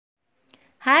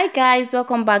Hi guys,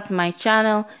 welcome back to my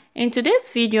channel. In today's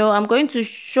video, I'm going to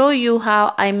show you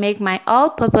how I make my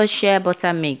all-purpose shea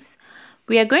butter mix.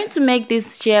 We are going to make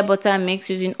this shea butter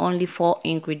mix using only 4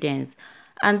 ingredients,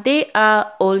 and they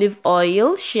are olive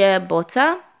oil, shea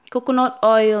butter, coconut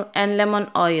oil, and lemon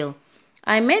oil.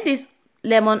 I made this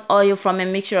lemon oil from a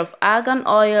mixture of argan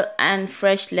oil and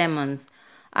fresh lemons.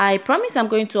 I promise I'm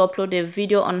going to upload a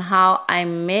video on how I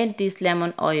made this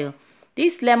lemon oil.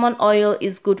 This lemon oil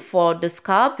is good for the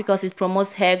scalp because it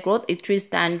promotes hair growth, it treats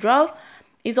dandruff.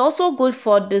 It's also good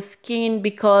for the skin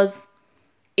because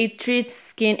it treats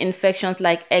skin infections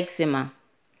like eczema.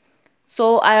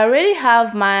 So I already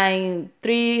have my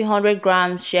 300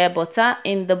 grams shea butter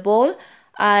in the bowl.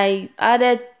 I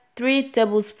added 3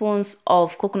 tablespoons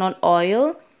of coconut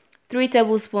oil, 3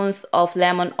 tablespoons of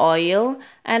lemon oil,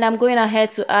 and I'm going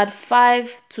ahead to add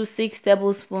 5 to 6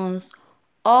 tablespoons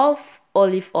of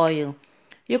olive oil.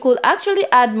 You could actually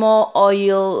add more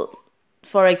oil,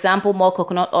 for example more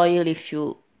coconut oil if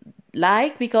you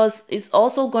like, because it's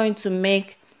also going to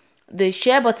make the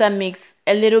shea butter mix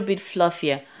a little bit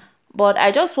fluffier. But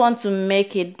I just want to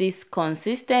make it this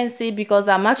consistency because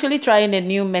I'm actually trying a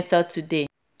new method today.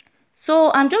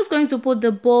 So I'm just going to put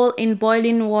the bowl in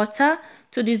boiling water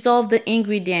to dissolve the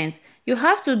ingredients. You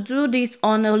have to do this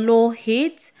on a low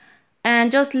heat and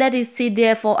just let it sit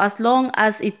there for as long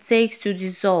as it takes to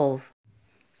dissolve.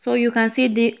 So you can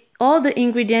see all the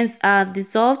ingredients are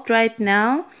dissolved right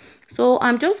now. So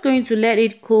I'm just going to let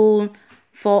it cool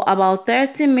for about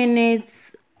 30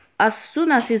 minutes. As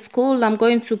soon as it's cool, I'm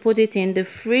going to put it in the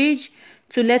fridge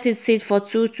to let it sit for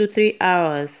 2 to 3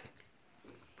 hours.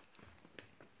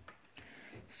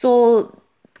 So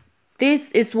this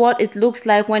is what it looks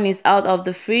like when it's out of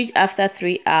the fridge after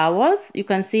 3 hours. You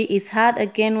can see it's hard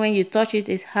again. When you touch it,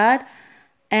 it's hard.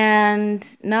 And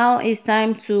now it's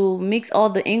time to mix all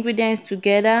the ingredients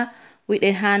together with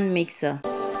a hand mixer.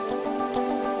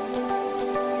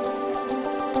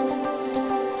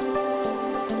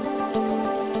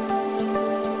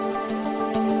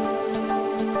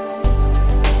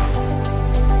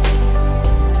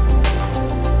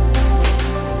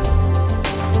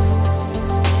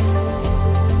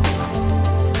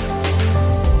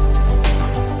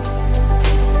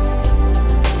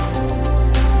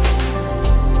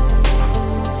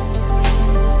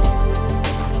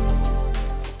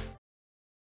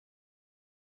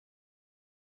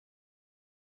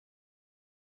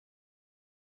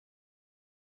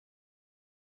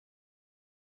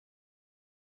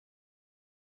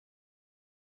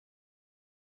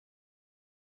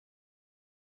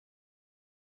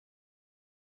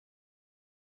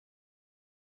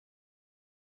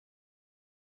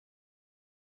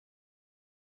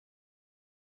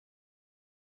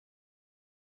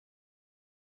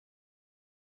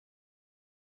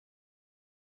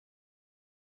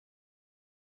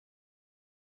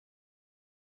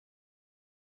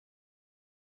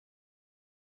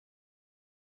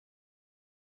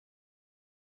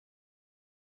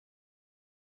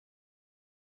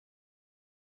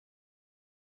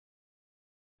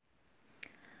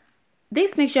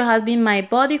 This mixture has been my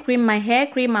body cream, my hair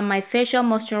cream, and my facial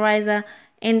moisturizer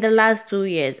in the last 2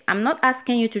 years. I'm not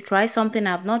asking you to try something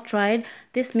I've not tried.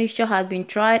 This mixture has been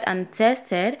tried and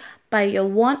tested by your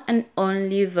one and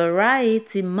only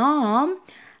Variety Mom.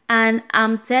 And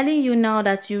I'm telling you now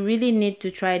that you really need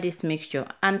to try this mixture.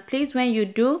 And please, when you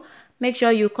do, make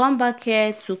sure you come back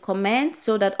here to comment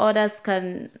so that others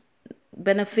can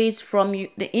benefit from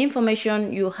the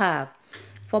information you have.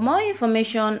 For more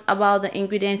information about the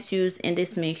ingredients used in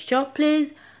this mixture,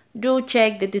 please do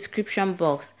check the description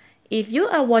box. If you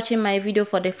are watching my video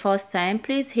for the first time,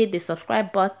 please hit the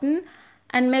subscribe button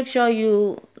and make sure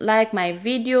you like my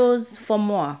videos for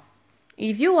more.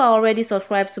 If you are already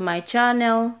subscribed to my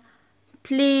channel,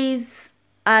 please,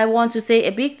 I want to say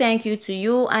a big thank you to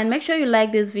you, and make sure you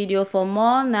like this video for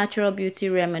more natural beauty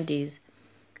remedies.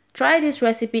 Try this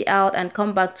recipe out and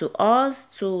come back to us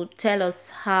to tell us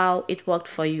how it worked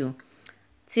for you.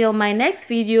 Till my next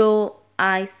video,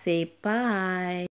 I say bye.